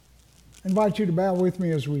I invite you to bow with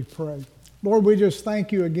me as we pray. Lord, we just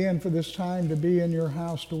thank you again for this time to be in your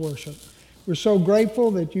house to worship. We're so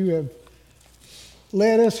grateful that you have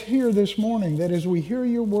led us here this morning, that as we hear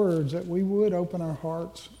your words, that we would open our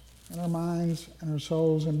hearts and our minds and our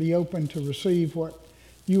souls and be open to receive what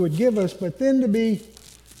you would give us, but then to be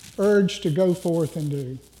urged to go forth and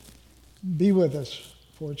do. Be with us,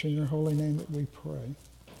 for it's in your holy name that we pray.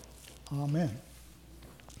 Amen.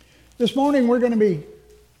 This morning we're going to be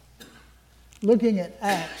looking at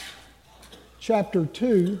Acts chapter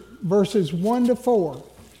 2, verses 1 to 4.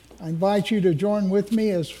 I invite you to join with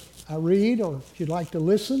me as I read, or if you'd like to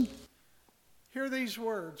listen. Hear these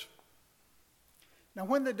words. Now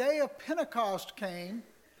when the day of Pentecost came,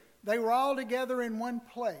 they were all together in one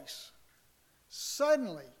place.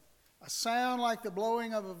 Suddenly, a sound like the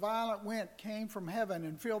blowing of a violent wind came from heaven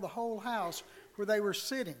and filled the whole house where they were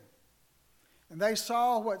sitting. And they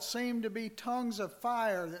saw what seemed to be tongues of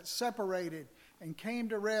fire that separated and came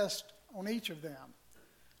to rest on each of them.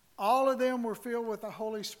 All of them were filled with the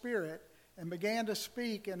Holy Spirit and began to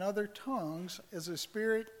speak in other tongues as the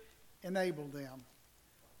Spirit enabled them.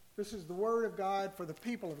 This is the word of God for the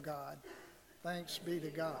people of God. Thanks be to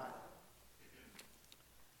God.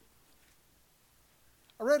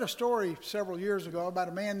 I read a story several years ago about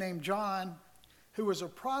a man named John who was a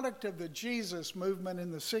product of the Jesus movement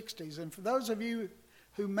in the 60s. And for those of you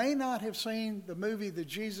who may not have seen the movie The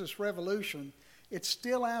Jesus Revolution, it's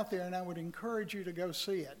still out there, and I would encourage you to go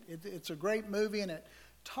see it. It's a great movie, and it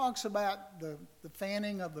talks about the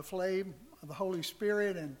fanning of the flame of the Holy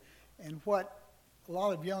Spirit and what a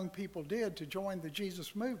lot of young people did to join the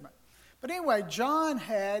Jesus movement. But anyway, John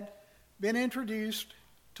had been introduced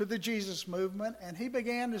to the Jesus movement, and he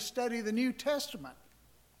began to study the New Testament.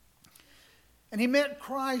 And he met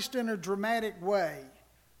Christ in a dramatic way.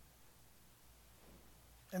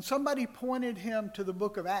 And somebody pointed him to the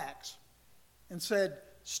book of Acts and said,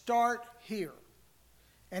 start here.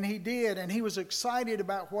 And he did, and he was excited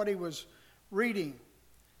about what he was reading.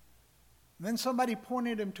 And then somebody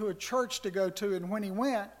pointed him to a church to go to, and when he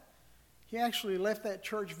went, he actually left that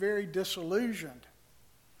church very disillusioned.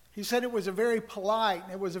 He said it was a very polite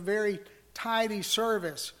and it was a very tidy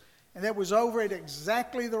service, and that was over at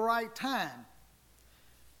exactly the right time.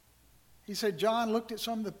 He said John looked at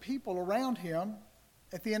some of the people around him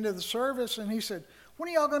at the end of the service, and he said, when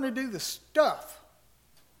are y'all going to do the stuff?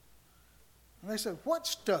 And they said, what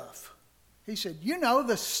stuff? He said, you know,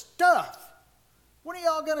 the stuff. When are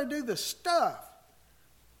y'all going to do the stuff?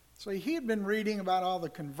 So he had been reading about all the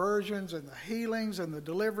conversions and the healings and the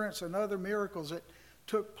deliverance and other miracles that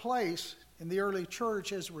took place in the early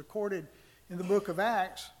church as recorded in the book of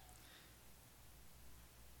Acts.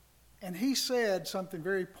 And he said something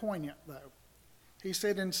very poignant, though. He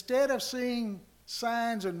said, instead of seeing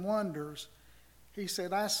signs and wonders, he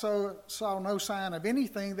said, I saw no sign of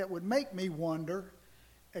anything that would make me wonder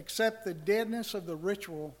except the deadness of the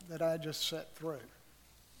ritual that I just sat through.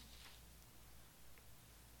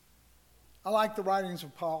 I like the writings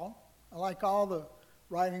of Paul. I like all the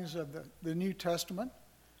writings of the New Testament.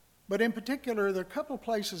 But in particular, there are a couple of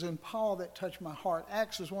places in Paul that touch my heart.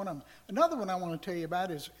 Acts is one of them. Another one I want to tell you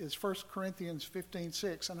about is 1 Corinthians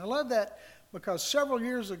 15:6. And I love that because several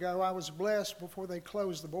years ago I was blessed before they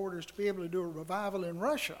closed the borders to be able to do a revival in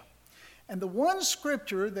Russia. And the one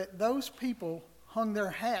scripture that those people hung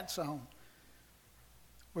their hats on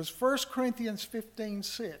was 1 Corinthians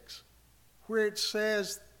 15:6, where it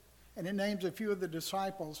says, and it names a few of the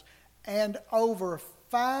disciples, and over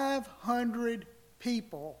 500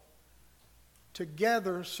 people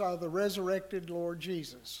together saw the resurrected Lord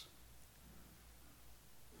Jesus.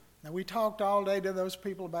 Now, we talked all day to those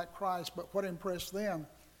people about Christ, but what impressed them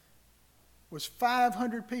was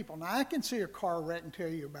 500 people. Now, I can see a car wreck and tell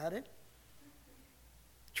you about it.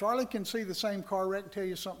 Charlie can see the same car wreck and tell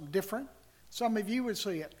you something different. Some of you would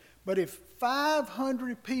see it. But if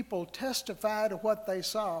 500 people testify to what they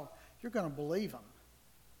saw, you're going to believe them.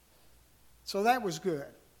 So that was good.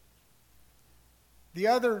 The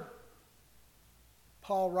other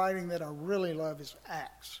Paul writing that I really love is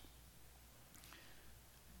Acts.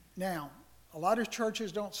 Now, a lot of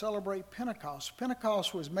churches don't celebrate Pentecost.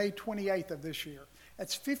 Pentecost was May 28th of this year.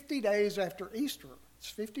 That's 50 days after Easter. It's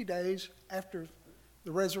 50 days after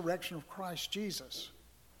the resurrection of Christ Jesus.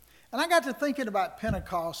 And I got to thinking about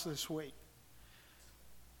Pentecost this week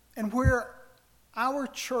and where our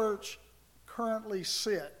church currently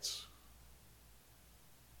sits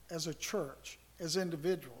as a church, as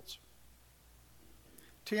individuals.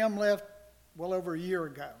 Tim left well over a year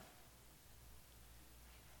ago.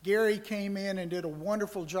 Gary came in and did a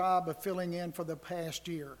wonderful job of filling in for the past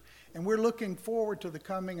year. And we're looking forward to the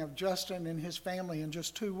coming of Justin and his family in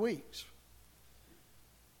just 2 weeks.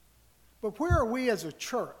 But where are we as a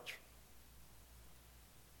church?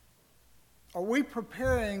 Are we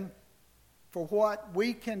preparing for what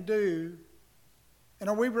we can do? And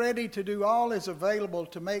are we ready to do all is available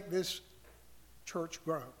to make this church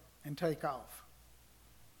grow and take off?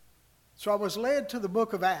 So I was led to the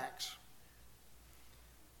book of Acts.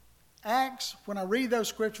 Acts, when I read those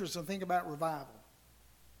scriptures and think about revival,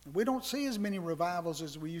 we don't see as many revivals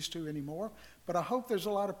as we used to anymore, but I hope there's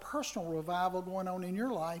a lot of personal revival going on in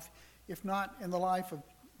your life, if not in the life of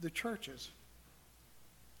the churches.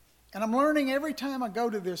 And I'm learning every time I go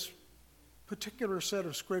to this particular set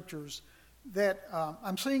of scriptures that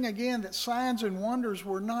I'm seeing again that signs and wonders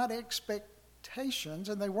were not expectations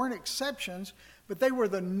and they weren't exceptions, but they were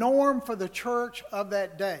the norm for the church of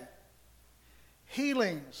that day.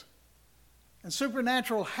 Healings and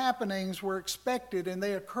supernatural happenings were expected and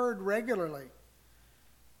they occurred regularly.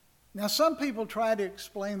 Now, some people try to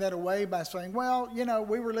explain that away by saying, well,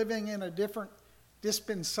 we were living in a different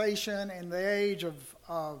dispensation and the age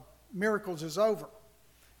of miracles is over.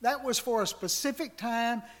 That was for a specific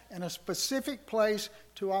time and a specific place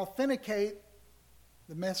to authenticate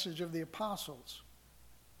the message of the apostles.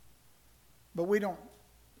 But we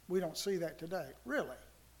don't see that today, really.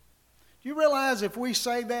 Do you realize if we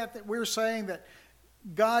say that we're saying that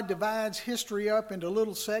God divides history up into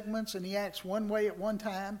little segments and he acts one way at one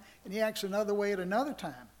time and he acts another way at another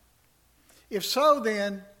time? If so,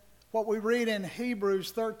 then what we read in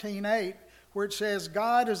Hebrews 13:8, where it says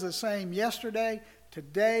God is the same yesterday,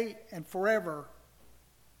 today, and forever,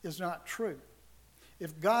 is not true.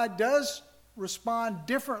 If God does respond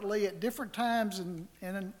differently at different times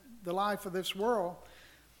in the life of this world,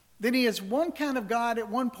 then he is one kind of God at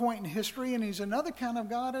one point in history and he's another kind of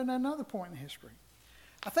God at another point in history.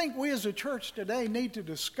 I think we as a church today need to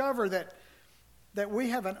discover that we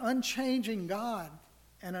have an unchanging God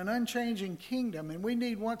and an unchanging kingdom, and we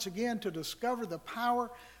need once again to discover the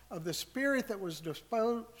power of the Spirit that was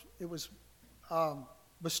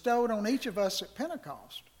bestowed on each of us at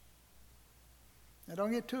Pentecost. Now,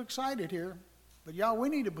 don't get too excited here, but y'all, we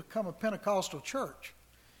need to become a Pentecostal church.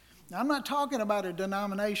 Now, I'm not talking about a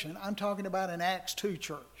denomination. I'm talking about an Acts 2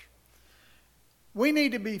 church. We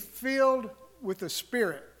need to be filled with the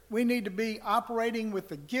Spirit. We need to be operating with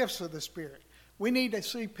the gifts of the Spirit. We need to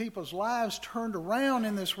see people's lives turned around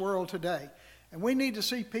in this world today. And we need to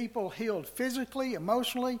see people healed physically,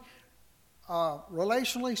 emotionally,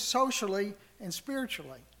 relationally, socially, and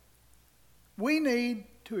spiritually. We need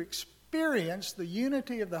to experience the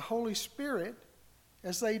unity of the Holy Spirit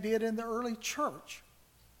as they did in the early church.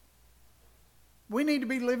 We need to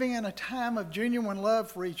be living in a time of genuine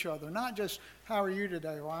love for each other, not just, how are you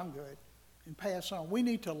today? Well, I'm good, and pass on. We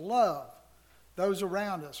need to love those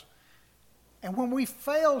around us. And when we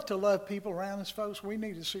fail to love people around us, folks, we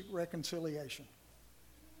need to seek reconciliation.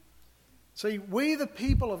 See, we, the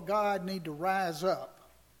people of God, need to rise up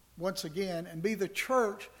once again and be the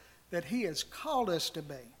church that he has called us to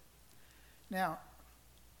be. Now,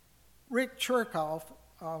 Rick Cherkoff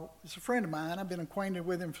is a friend of mine. I've been acquainted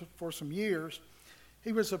with him for some years.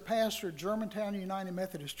 He was a pastor at Germantown United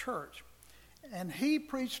Methodist Church. And he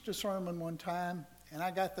preached a sermon one time, and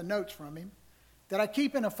I got the notes from him, that I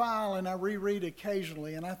keep in a file and I reread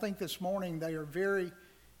occasionally. And I think this morning they are very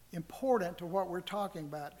important to what we're talking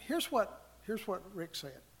about. Here's what Rick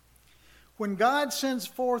said. When God sends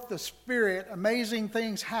forth the Spirit, amazing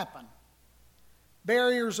things happen.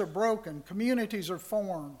 Barriers are broken, communities are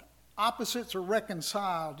formed, opposites are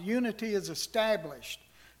reconciled, unity is established,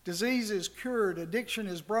 disease is cured, addiction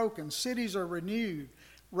is broken, cities are renewed,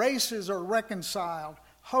 races are reconciled,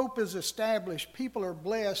 hope is established, people are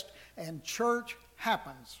blessed, and church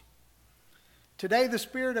happens. Today the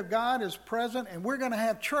Spirit of God is present and we're going to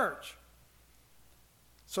have church.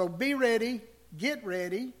 So be ready, get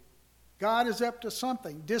ready. God is up to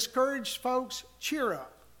something. Discouraged folks, cheer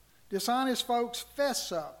up. Dishonest folks,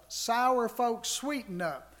 fess up. Sour folks, sweeten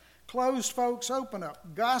up. Closed folks, open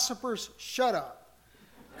up. Gossipers, shut up.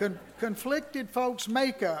 Conflicted folks,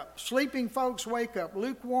 make up. Sleeping folks, wake up.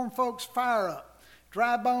 Lukewarm folks, fire up.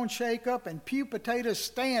 Dry bones, shake up. And pew potatoes,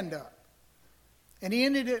 stand up. And he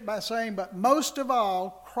ended it by saying, but most of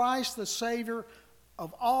all, Christ the Savior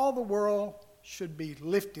of all the world should be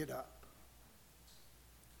lifted up.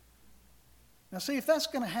 Now see, if that's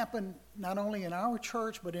going to happen not only in our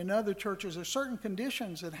church, but in other churches, there's certain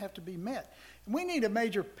conditions that have to be met. And we need a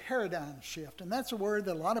major paradigm shift, and that's a word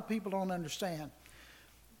that a lot of people don't understand.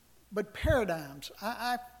 But paradigms,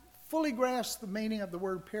 I fully grasped the meaning of the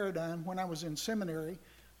word paradigm when I was in seminary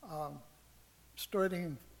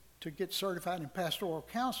studying to get certified in pastoral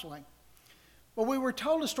counseling. Well, we were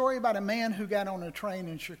told a story about a man who got on a train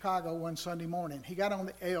in Chicago one Sunday morning. He got on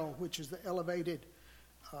the L, which is the elevated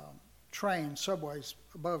train, subways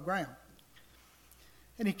above ground.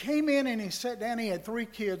 And he came in and he sat down. He had 3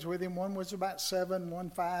 kids with him. One was about 7, one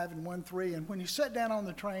 5, and one 3. And when he sat down on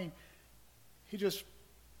the train, he just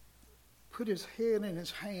put his head in his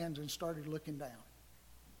hands and started looking down.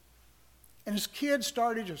 And his kids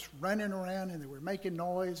started just running around, and they were making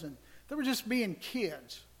noise, and they were just being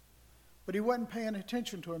kids. But he wasn't paying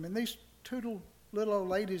attention to them. And these 2 little old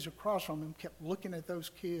ladies across from him kept looking at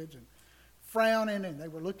those kids and frowning, and they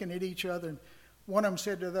were looking at each other. And one of them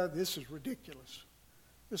said to the other, "This is ridiculous.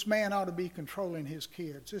 This man ought to be controlling his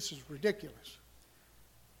kids. This is ridiculous."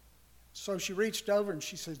 So she reached over and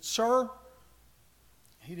she said, "Sir?"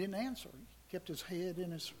 He didn't answer. He kept his head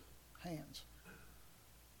in his hands,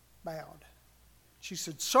 bowed. She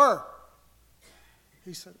said, "Sir."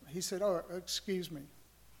 He said, "Oh, excuse me.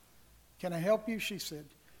 Can I help you?" She said,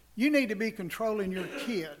 "You need to be controlling your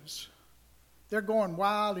kids. They're going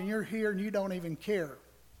wild and you're here and you don't even care."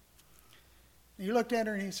 And he looked at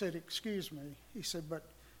her and he said, "Excuse me." He said, "But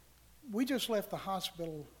we just left the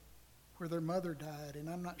hospital where their mother died, and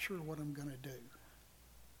I'm not sure what I'm going to do."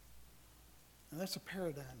 Now, that's a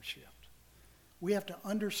paradigm shift. We have to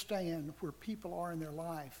understand where people are in their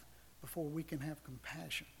life before we can have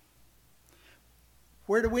compassion.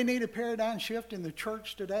 Where do we need a paradigm shift in the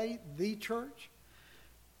church today? The church.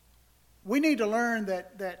 We need to learn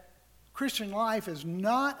that Christian life is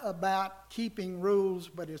not about keeping rules,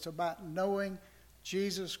 but it's about knowing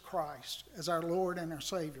Jesus Christ as our Lord and our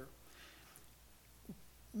Savior.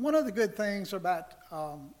 One of the good things about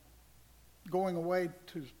going away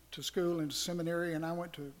to school and to seminary, and I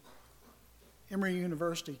went to Emory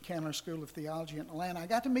University, Candler School of Theology in Atlanta, I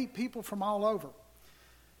got to meet people from all over.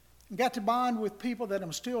 And got to bond with people that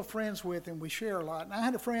I'm still friends with, and we share a lot. And I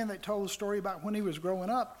had a friend that told a story about when he was growing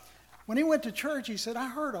up. When he went to church, he said, "I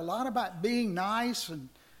heard a lot about being nice, and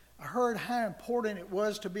I heard how important it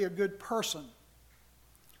was to be a good person."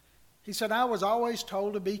 He said, "I was always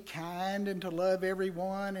told to be kind and to love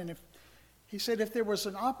everyone. And he said, if there was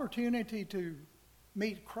an opportunity to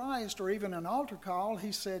meet Christ or even an altar call,"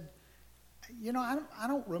 he said, I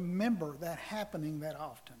don't remember that happening that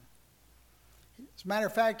often." As a matter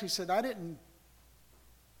of fact, he said, "I didn't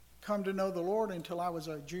come to know the Lord until I was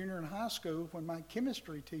a junior in high school when my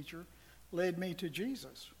chemistry teacher led me to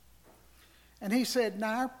Jesus." And he said,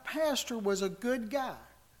 "Now, our pastor was a good guy.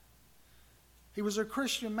 He was a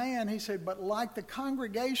Christian man," he said, "but like the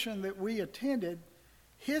congregation that we attended,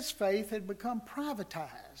 his faith had become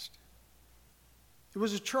privatized. It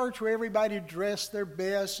was a church where everybody dressed their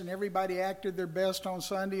best and everybody acted their best on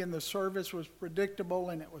Sunday, and the service was predictable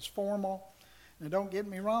and it was formal. Now, don't get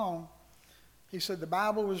me wrong." He said the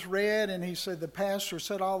Bible was read, and he said the pastor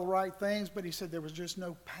said all the right things, but he said there was just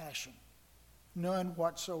no passion, none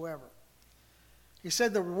whatsoever. He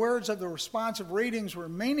said the words of the responsive readings were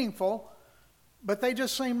meaningful, but they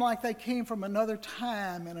just seemed like they came from another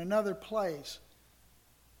time and another place.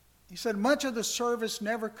 He said much of the service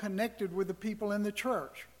never connected with the people in the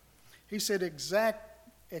church. He said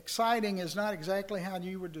exciting is not exactly how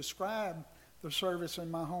you would describe the service in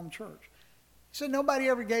my home church. He said nobody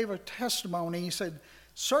ever gave a testimony. He said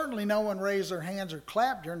certainly no one raised their hands or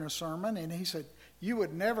clapped during a sermon. And he said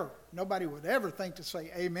nobody would ever think to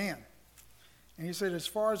say amen. And he said as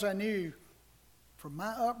far as I knew, from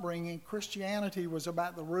my upbringing, Christianity was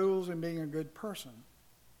about the rules and being a good person.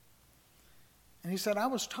 And he said, I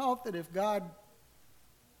was taught that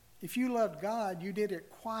if you loved God, you did it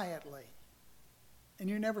quietly, and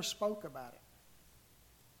you never spoke about it.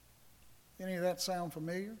 Any of that sound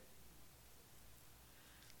familiar?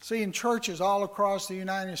 See, in churches all across the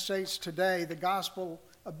United States today, the gospel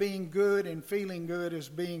of being good and feeling good is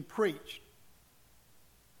being preached.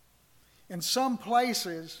 In some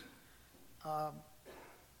places,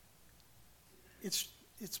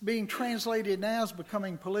 it's being translated now as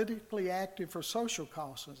becoming politically active for social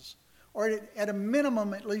causes, or at a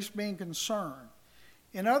minimum at least being concerned.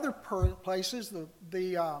 In other places,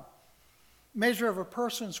 the measure of a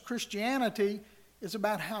person's Christianity is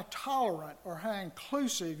about how tolerant or how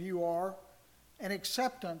inclusive you are and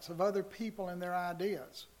acceptance of other people and their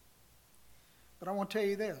ideas. But I want to tell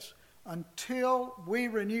you this. Until we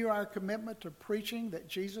renew our commitment to preaching that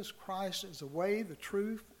Jesus Christ is the way, the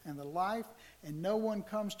truth, and the life, and no one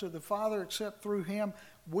comes to the Father except through him,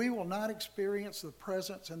 we will not experience the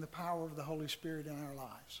presence and the power of the Holy Spirit in our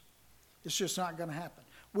lives. It's just not going to happen.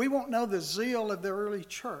 We won't know the zeal of the early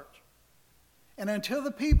church. And until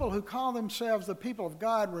the people who call themselves the people of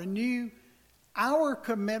God renew our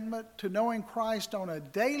commitment to knowing Christ on a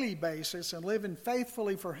daily basis and living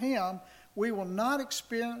faithfully for him, we will not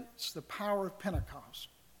experience the power of Pentecost.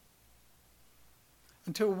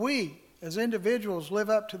 Until we, as individuals, live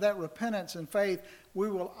up to that repentance and faith, we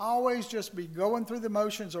will always just be going through the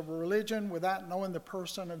motions of religion without knowing the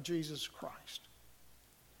person of Jesus Christ.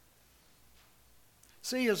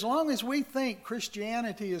 See, as long as we think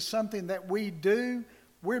Christianity is something that we do,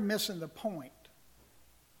 we're missing the point.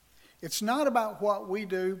 It's not about what we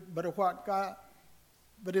do, but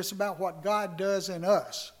it's about what God does in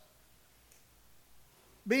us.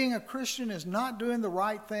 Being a Christian is not doing the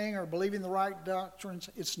right thing or believing the right doctrines.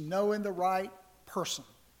 It's knowing the right person.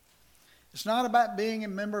 It's not about being a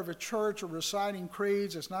member of a church or reciting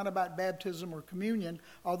creeds. It's not about baptism or communion,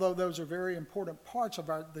 although those are very important parts of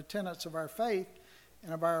the tenets of our faith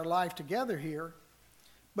and of our life together here.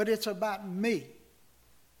 But it's about me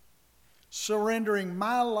surrendering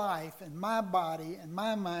my life and my body and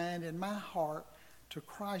my mind and my heart to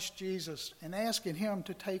Christ Jesus and asking Him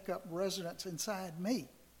to take up residence inside me.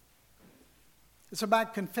 It's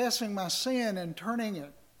about confessing my sin and turning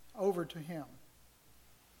it over to Him.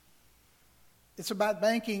 It's about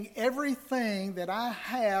banking everything that I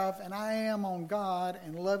have and I am on God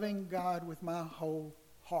and loving God with my whole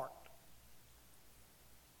heart.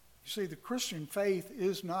 You see, the Christian faith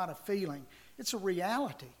is not a feeling. It's a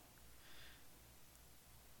reality.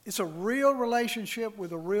 It's a real relationship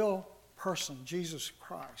with a real person, Jesus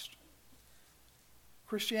Christ.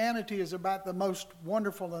 Christianity is about the most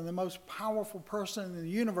wonderful and the most powerful person in the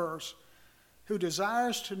universe who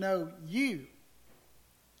desires to know you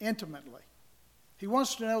intimately. He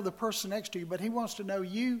wants to know the person next to you, but He wants to know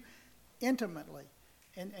you intimately.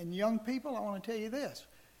 And young people, I want to tell you this.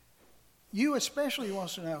 You especially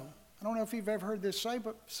wants to know. I don't know if you've ever heard this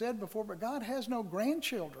said before, but God has no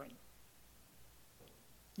grandchildren.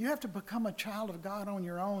 You have to become a child of God on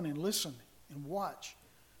your own and listen and watch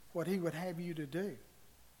what He would have you to do.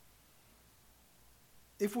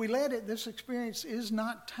 If we let it, this experience is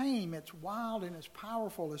not tame. It's wild and it's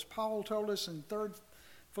powerful. As Paul told us in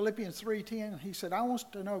Philippians 3:10, he said, I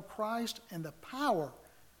want to know Christ and the power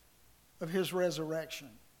of His resurrection.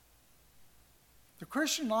 The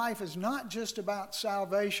Christian life is not just about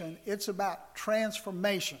salvation. It's about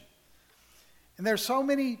transformation. And there's so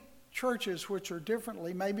many churches which are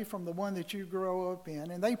differently, maybe from the one that you grow up in,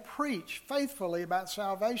 and they preach faithfully about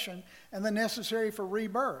salvation and the necessary for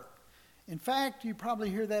rebirth. In fact, you probably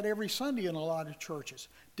hear that every Sunday in a lot of churches.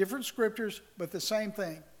 Different scriptures, but the same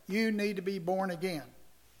thing. You need to be born again.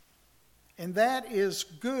 And that is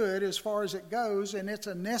good as far as it goes, and it's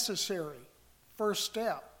a necessary first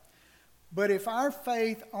step. But if our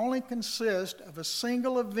faith only consists of a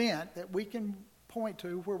single event that we can point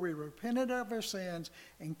to where we repented of our sins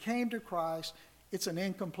and came to Christ, it's an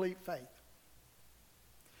incomplete faith.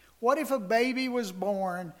 What if a baby was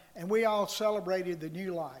born and we all celebrated the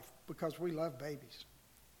new life because we love babies?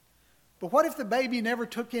 But what if the baby never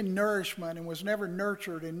took in nourishment and was never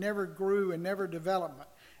nurtured and never grew and never development?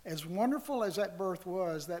 As wonderful as that birth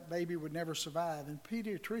was, that baby would never survive. And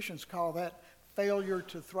pediatricians call that failure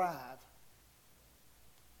to thrive.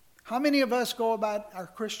 How many of us go about our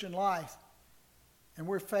Christian life and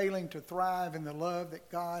we're failing to thrive in the love that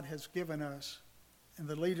God has given us and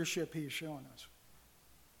the leadership He has shown us?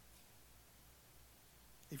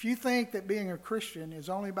 If you think that being a Christian is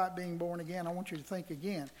only about being born again, I want you to think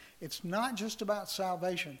again. It's not just about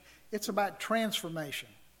salvation. It's about transformation.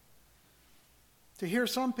 To hear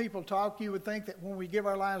some people talk, you would think that when we give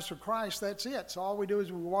our lives to Christ, that's it. So all we do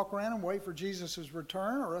is we walk around and wait for Jesus'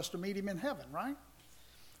 return or us to meet Him in heaven, right?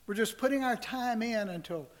 We're just putting our time in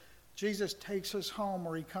until Jesus takes us home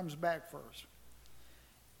or He comes back for us.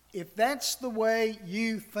 If that's the way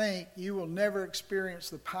you think, you will never experience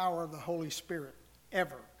the power of the Holy Spirit,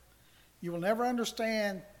 ever. You will never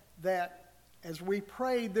understand that, as we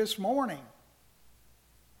prayed this morning,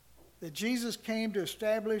 that Jesus came to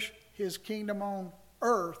establish His kingdom on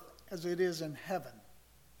earth as it is in heaven.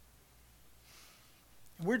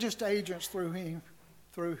 And we're just agents through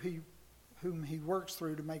whom He works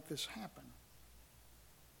through to make this happen.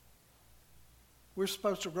 We're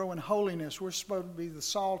supposed to grow in holiness. We're supposed to be the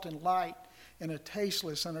salt and light in a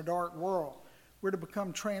tasteless and a dark world. We're to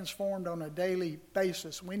become transformed on a daily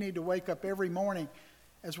basis. We need to wake up every morning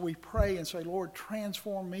as we pray and say, Lord,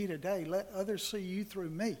 transform me today. Let others see You through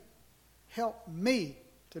me. Help me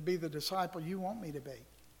to be the disciple You want me to be,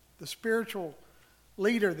 the spiritual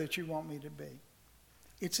leader that You want me to be.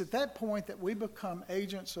 It's at that point that we become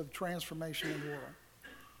agents of transformation in the world.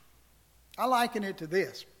 I liken it to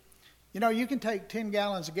this. You know, you can take 10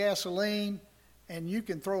 gallons of gasoline and you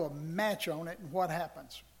can throw a match on it, and what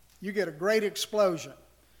happens? You get a great explosion.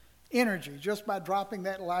 energy just by dropping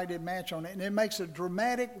that lighted match on it. And it makes a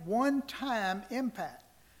dramatic one-time impact.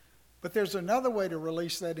 But there's another way to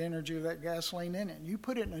release that energy of that gasoline in it. You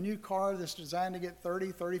put it in a new car that's designed to get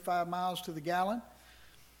 30, 35 miles to the gallon,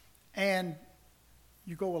 and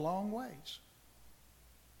you go a long ways.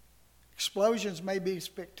 Explosions may be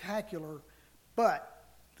spectacular, but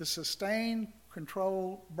the sustained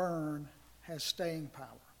control burn has staying power.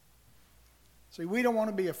 See, we don't want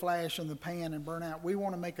to be a flash in the pan and burn out. We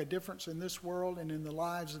want to make a difference in this world and in the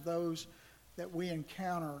lives of those that we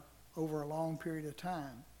encounter over a long period of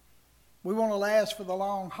time. We want to last for the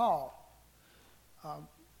long haul.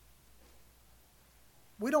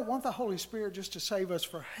 We don't want the Holy Spirit just to save us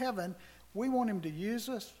for heaven. We want Him to use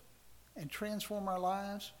us and transform our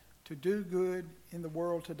lives to do good in the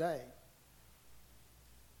world today.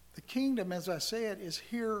 The kingdom, as I said, is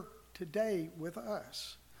here today with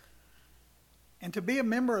us. And to be a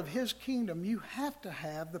member of His kingdom, you have to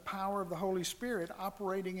have the power of the Holy Spirit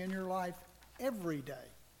operating in your life every day.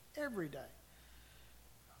 Every day.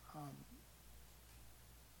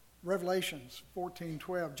 Revelations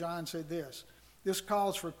 14:12, John said this. This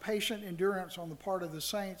calls for patient endurance on the part of the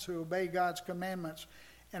saints who obey God's commandments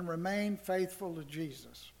and remain faithful to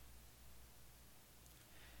Jesus.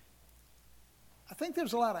 I think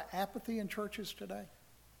there's a lot of apathy in churches today.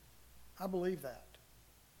 I believe that.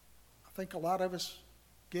 I think a lot of us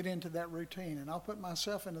get into that routine, and I'll put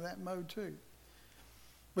myself into that mode too.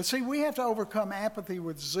 But see, we have to overcome apathy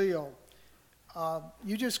with zeal.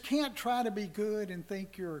 You just can't try to be good and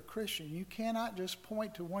think you're a Christian. You cannot just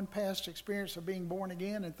point to one past experience of being born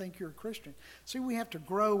again and think you're a Christian. See, we have to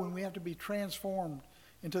grow and we have to be transformed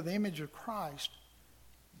into the image of Christ.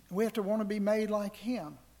 We have to want to be made like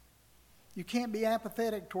Him. You can't be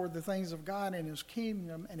apathetic toward the things of God and His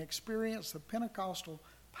kingdom and experience the Pentecostal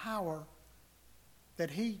power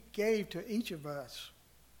that He gave to each of us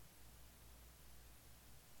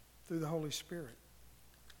through the Holy Spirit.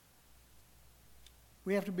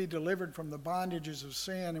 We have to be delivered from the bondages of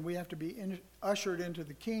sin, and we have to be ushered into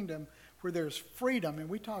the kingdom where there's freedom. And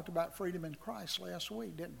we talked about freedom in Christ last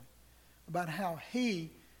week, didn't we? About how He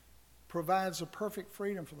provides a perfect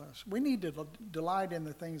freedom for us. We need to delight in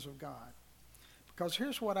the things of God. Because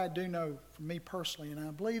here's what I do know for me personally, and I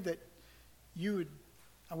believe that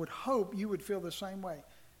I would hope you would feel the same way.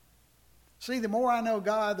 See, the more I know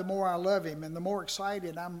God, the more I love Him, and the more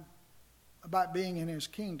excited I'm about being in His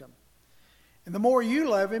kingdom. And the more you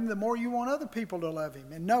love Him, the more you want other people to love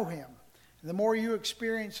Him and know Him. And the more you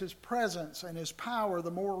experience His presence and His power,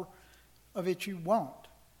 the more of it you want.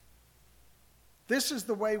 This is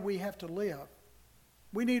the way we have to live.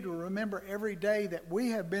 We need to remember every day that we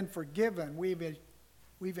have been forgiven.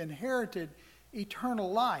 We've inherited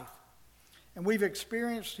eternal life. And we've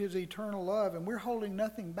experienced His eternal love. And we're holding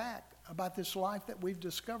nothing back about this life that we've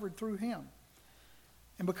discovered through Him.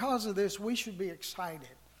 And because of this, we should be excited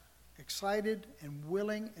and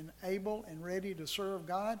willing and able and ready to serve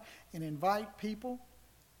God and invite people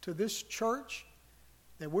to this church,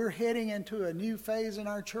 that we're heading into a new phase in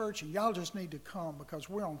our church, and y'all just need to come because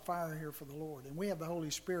we're on fire here for the Lord, and we have the Holy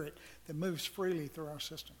Spirit that moves freely through our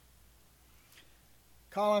system.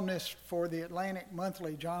 Columnist for the Atlantic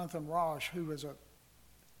Monthly, Jonathan Ross, he was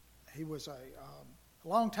a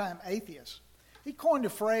longtime atheist. He coined a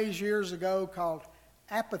phrase years ago called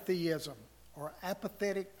apatheism, or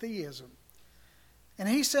apathetic theism. And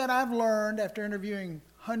he said, I've learned after interviewing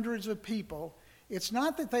hundreds of people, it's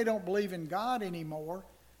not that they don't believe in God anymore.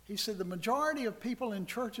 He said the majority of people in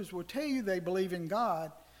churches will tell you they believe in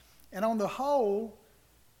God. And on the whole,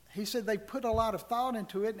 he said they put a lot of thought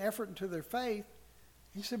into it and effort into their faith.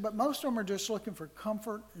 He said, but most of them are just looking for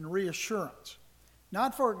comfort and reassurance,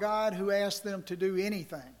 not for a God who asks them to do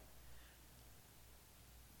anything.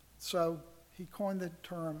 So he coined the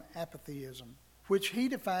term apatheism, which he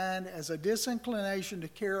defined as a disinclination to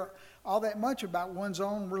care all that much about one's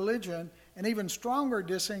own religion, and even stronger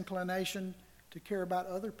disinclination to care about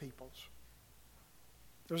other people's.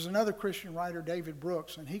 There's another Christian writer, David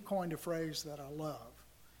Brooks, and he coined a phrase that I love.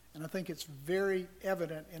 And I think it's very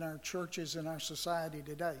evident in our churches and our society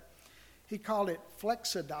today. He called it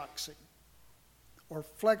flexidoxy, or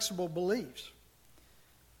flexible beliefs.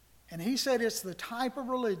 And he said it's the type of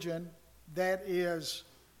religion that has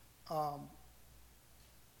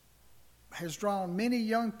drawn many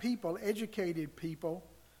young people, educated people,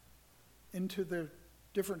 into the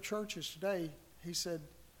different churches today, he said,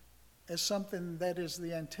 as something that is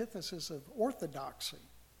the antithesis of orthodoxy.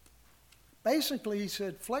 Basically, he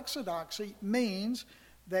said, flexidoxy means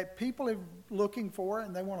that people are looking for,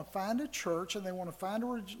 and they want to find a church, and they want to find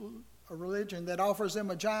a religion that offers them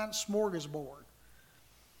a giant smorgasbord.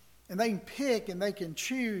 And they can pick and they can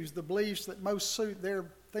choose the beliefs that most suit their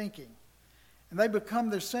thinking. And they become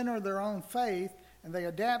the center of their own faith, and they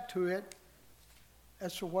adapt to it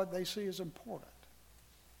as to what they see as important.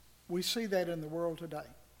 We see that in the world today.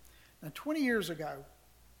 Now, 20 years ago,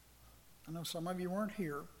 I know some of you weren't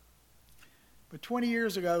here, but 20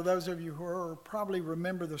 years ago, those of you who are probably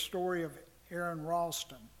remember the story of Aaron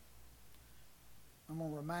Ralston. I'm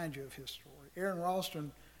going to remind you of his story. Aaron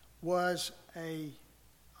Ralston was a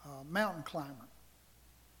mountain climber.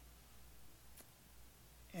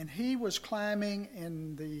 And he was climbing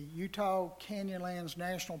in the Utah Canyonlands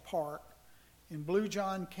National Park in Blue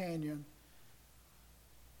John Canyon.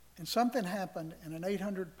 And something happened, and an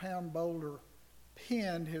 800-pound boulder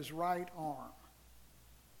pinned his right arm.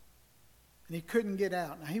 And he couldn't get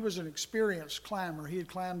out. Now, he was an experienced climber. He had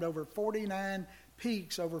climbed over 49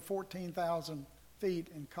 peaks over 14,000 feet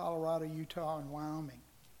in Colorado, Utah, and Wyoming.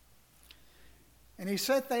 And he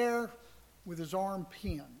sat there with his arm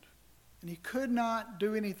pinned. And he could not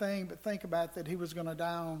do anything but think about that he was going to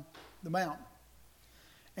die on the mountain.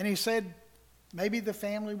 And he said maybe the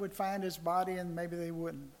family would find his body and maybe they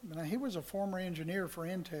wouldn't. Now, he was a former engineer for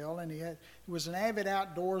Intel, and he was an avid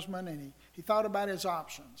outdoorsman, and he thought about his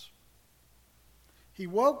options. He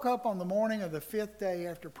woke up on the morning of the 5th day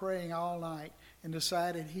after praying all night and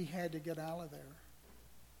decided he had to get out of there.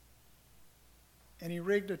 And he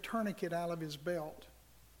rigged a tourniquet out of his belt.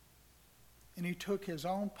 And he took his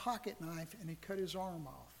own pocket knife and he cut his arm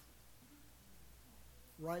off,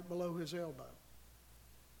 right below his elbow.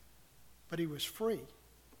 But he was free.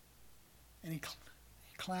 And he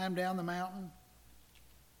climbed down the mountain,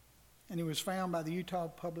 and he was found by the Utah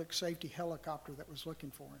Public Safety helicopter that was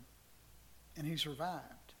looking for him. And he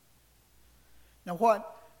survived. Now,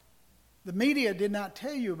 what the media did not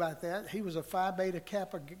tell you about that, he was a Phi Beta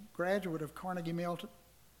Kappa graduate of Carnegie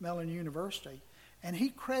Mellon University. And he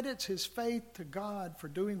credits his faith to God for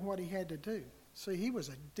doing what he had to do. See, he was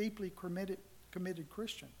a deeply committed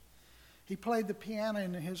Christian. He played the piano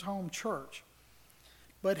in his home church.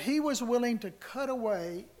 But he was willing to cut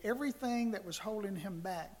away everything that was holding him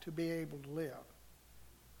back to be able to live.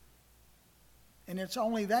 And it's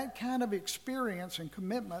only that kind of experience and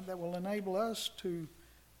commitment that will enable us to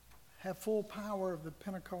have full power of the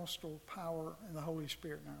Pentecostal power and the Holy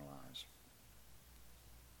Spirit in our lives.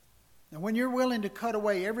 Now, when you're willing to cut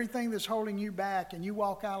away everything that's holding you back and you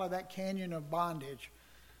walk out of that canyon of bondage,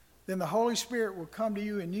 then the Holy Spirit will come to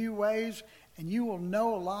you in new ways, and you will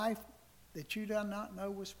know a life that you did not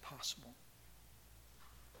know was possible.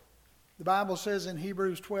 The Bible says in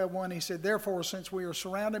Hebrews 12:1, he said, "Therefore, since we are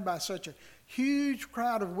surrounded by such a huge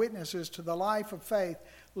crowd of witnesses to the life of faith,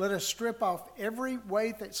 let us strip off every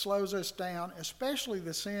weight that slows us down, especially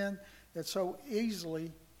the sin that so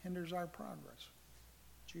easily hinders our progress."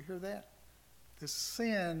 Did you hear that? The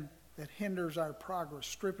sin that hinders our progress,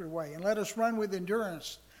 strip it away. And let us run with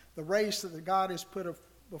endurance the race that God has put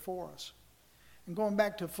before us. And going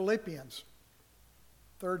back to Philippians,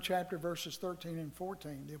 3rd chapter, verses 13 and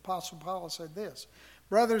 14, the Apostle Paul said this,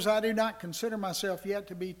 "Brothers, I do not consider myself yet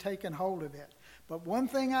to be taken hold of it. But one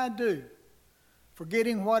thing I do,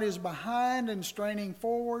 forgetting what is behind and straining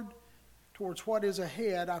forward towards what is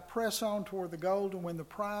ahead, I press on toward the goal to win the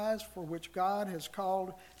prize for which God has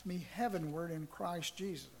called me heavenward in Christ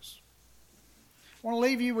Jesus." I want to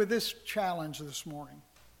leave you with this challenge this morning.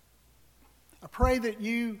 I pray that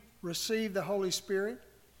you receive the Holy Spirit,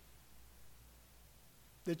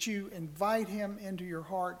 that you invite him into your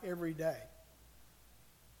heart every day,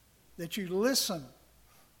 that you listen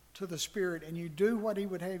to the Spirit and you do what he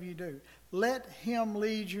would have you do. Let him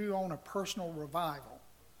lead you on a personal revival.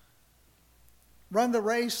 Run the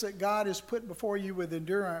race that God has put before you with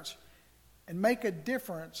endurance and make a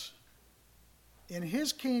difference in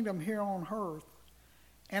his kingdom here on earth,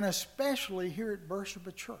 and especially here at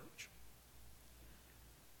Beersheba Church.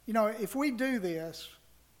 You know, if we do this,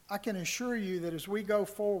 I can assure you that as we go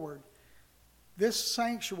forward, this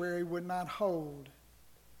sanctuary would not hold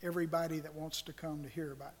everybody that wants to come to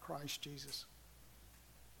hear about Christ Jesus.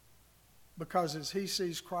 Because as he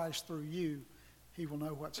sees Christ through you, he will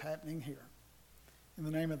know what's happening here. In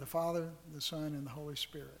the name of the Father, the Son, and the Holy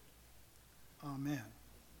Spirit. Amen.